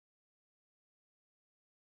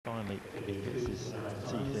Finally, he gets his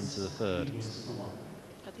teeth into the third.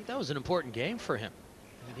 I think that was an important game for him.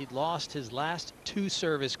 I mean, he'd lost his last 2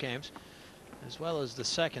 service games, as well as the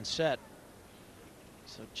second set.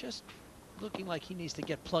 So just looking like he needs to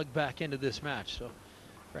get plugged back into this match. So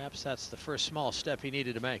perhaps that's the first small step he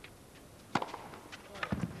needed to make. And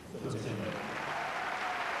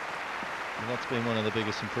that's been one of the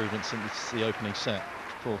biggest improvements since the opening set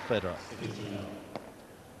for Federer.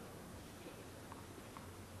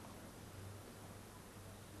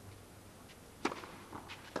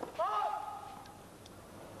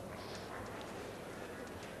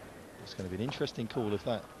 It's going to be an interesting call if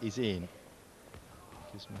that is in,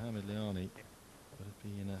 because Mohamed Liani would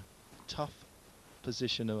be in a tough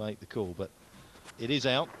position to make the call, but it is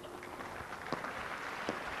out.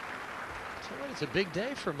 So it's a big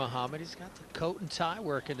day for Mohamed. He's got the coat and tie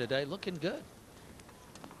working today, looking good.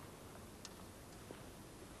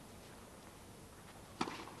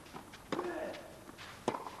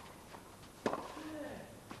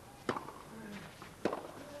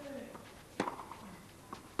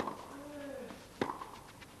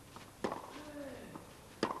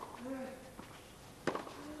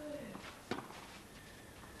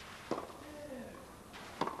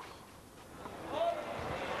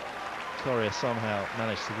 Coria somehow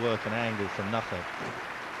managed to work an angle from nothing.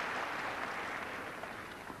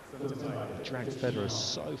 He dragged Federer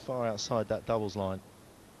so far outside that doubles line.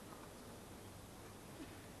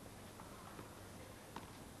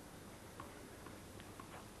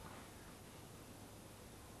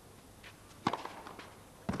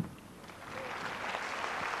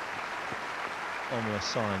 Ominous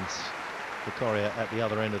signs for Coria at the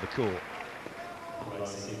other end of the court.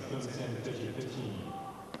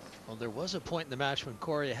 Well, there was a point in the match when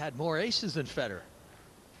Coria had more aces than Federer.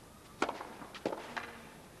 Well,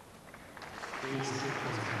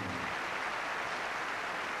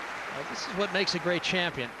 this is what makes a great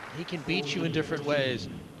champion. He can beat you in different ways.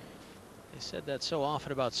 They said that so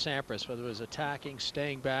often about Sampras, whether it was attacking,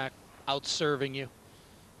 staying back, out-serving you.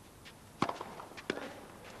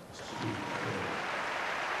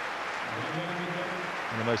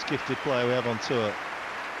 And the most gifted player we have on tour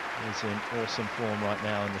is in awesome form right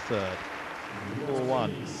now in the third.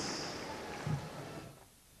 4-1.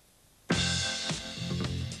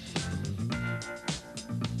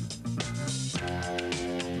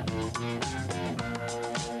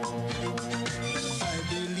 I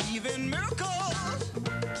believe in miracles.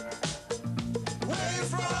 Where you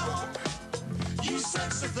from? You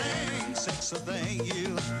sexy thing,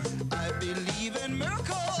 you. I believe in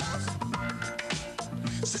miracles.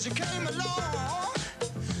 Since you came along,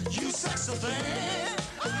 you sexy thing.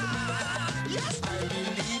 Ah, yes, I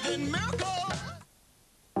believe in miracles.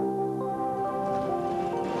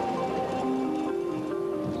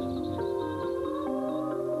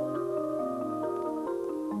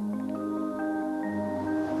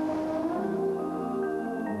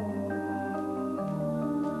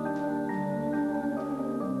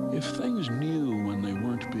 If things knew when they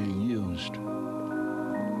weren't being used,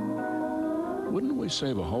 wouldn't we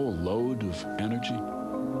save a whole load of energy?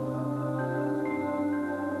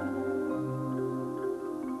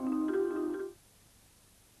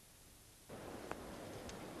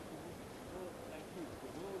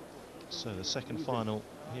 So the second final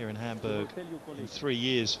here in Hamburg in 3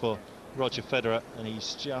 years for Roger Federer, and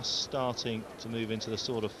he's just starting to move into the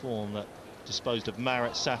sort of form that disposed of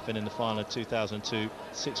Marat Safin in the final of 2002,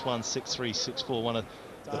 6-1, 6-3, 6-4, one of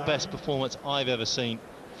the best performances I've ever seen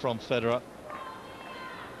from Federer.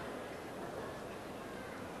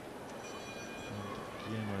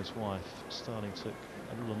 And Guillermo's wife starting to look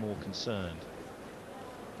a little more concerned.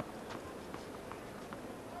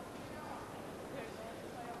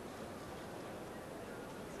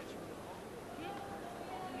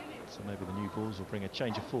 So maybe the new balls will bring a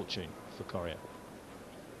change of fortune for Coria.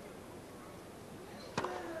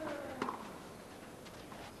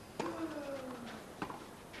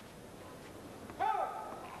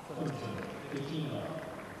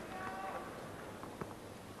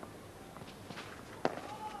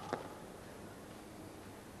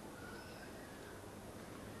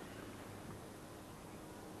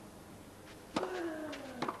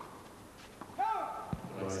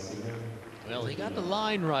 Well, he got the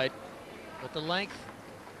line right, but the length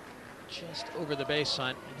just over the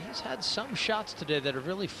baseline. And he's had some shots today that have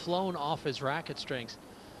really flown off his racket strings.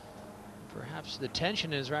 Perhaps the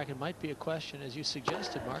tension in his racket might be a question, as you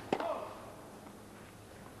suggested, Mark.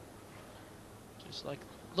 Just like,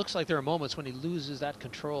 looks like there are moments when he loses that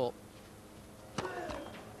control. Yeah,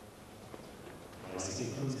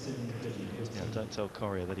 don't tell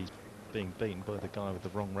Coria that he's being beaten by the guy with the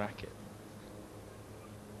wrong racket.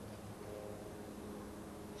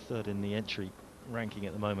 third in the entry ranking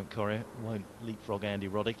at the moment, Coria. Won't leapfrog Andy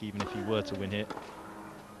Roddick, even if he were to win here.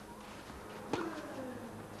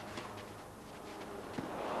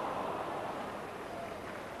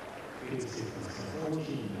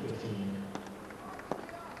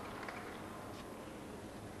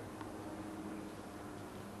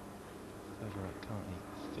 Federer currently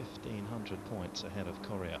 1,500 points ahead of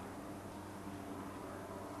Coria.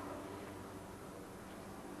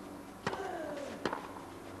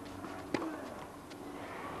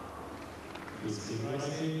 And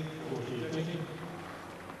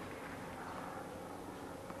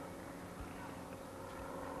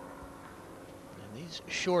these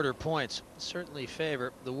shorter points certainly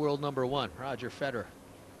favor the world number one, Roger Federer.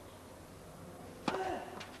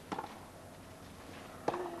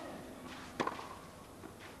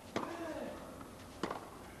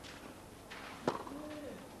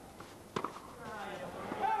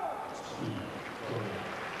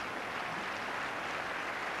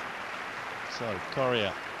 So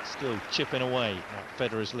Coria still chipping away at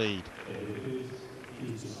Federer's lead.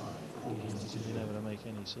 He's been able to make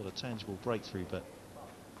any sort of tangible breakthrough, but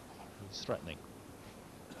he's threatening.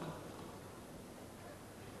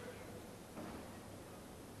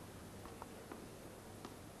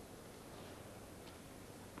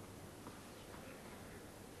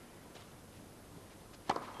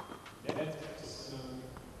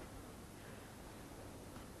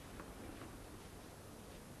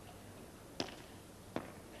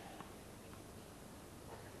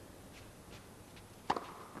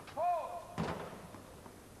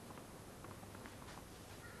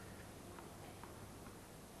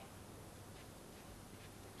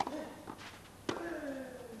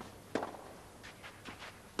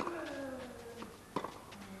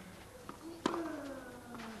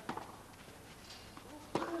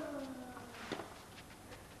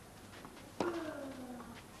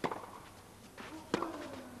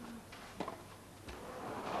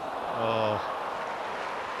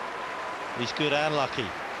 He's good and lucky.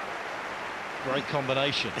 Great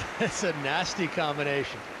combination. It's a nasty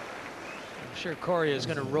combination. I'm sure Coria is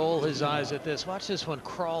going to roll his eyes at this. Watch this one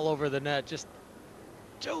crawl over the net. Just,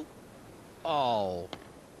 oh.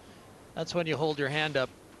 That's when you hold your hand up,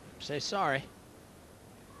 say sorry.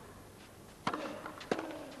 Not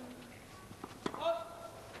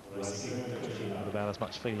about as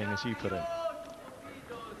much feeling as you put in.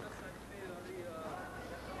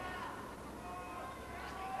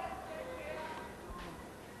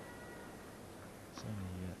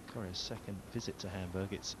 Coria's second visit to Hamburg.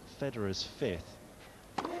 It's Federer's fifth.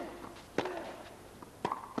 The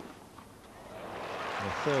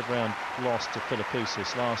third round loss to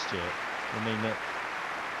Philippoussis last year will mean that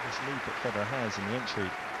this lead that Federer has in the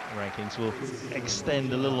entry rankings will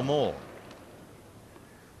extend a little more.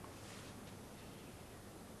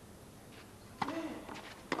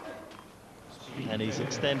 And he's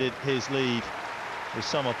extended his lead with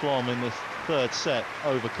some aplomb in the third set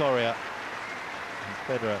over Coria. And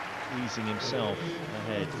Federer easing himself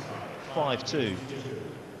ahead, 5-2.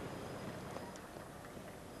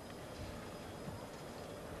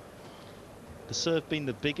 The serve been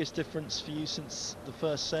the biggest difference for you since the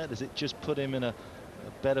first set? Has it just put him in a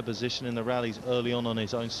better position in the rallies early on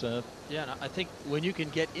his own serve? Yeah, and I think when you can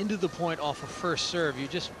get into the point off a first serve, you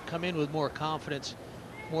just come in with more confidence,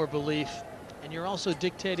 more belief, and you're also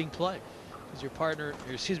dictating play. Because your partner,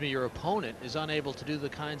 or excuse me, your opponent is unable to do the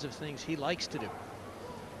kinds of things he likes to do.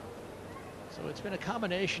 So it's been a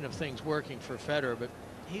combination of things working for Federer, but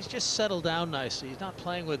he's just settled down nicely. He's not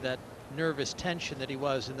playing with that nervous tension that he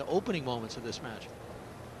was in the opening moments of this match.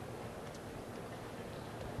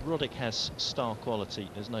 Roddick has star quality,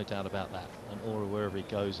 there's no doubt about that, and aura wherever he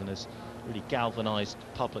goes, and has really galvanized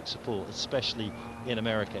public support, especially in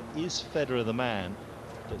America. Is Federer the man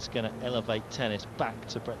that's going to elevate tennis back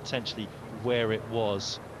to potentially where it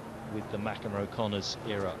was with the McEnroe-Connors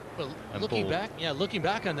era? Well, looking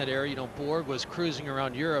back on that era, you know, Borg was cruising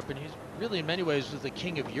around Europe, and he's really in many ways was the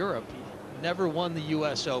king of Europe. He never won the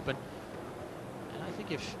US Open, and I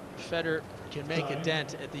think if Federer can make a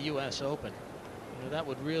dent at the US Open, you know, that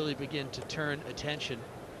would really begin to turn attention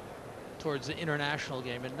towards the international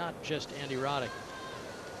game and not just Andy Roddick,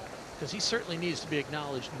 because he certainly needs to be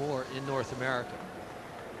acknowledged more in North America.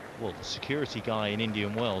 Well, the security guy in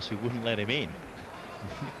Indian Wells who wouldn't let him in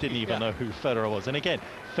didn't even know who Federer was. And again,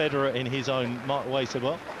 Federer in his own way said,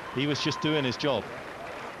 well, he was just doing his job.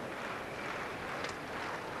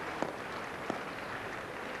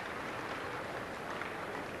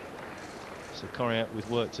 So Coria with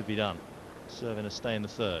work to be done, serving a stay in the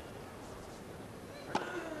third.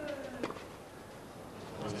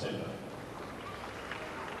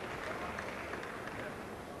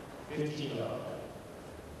 50 love.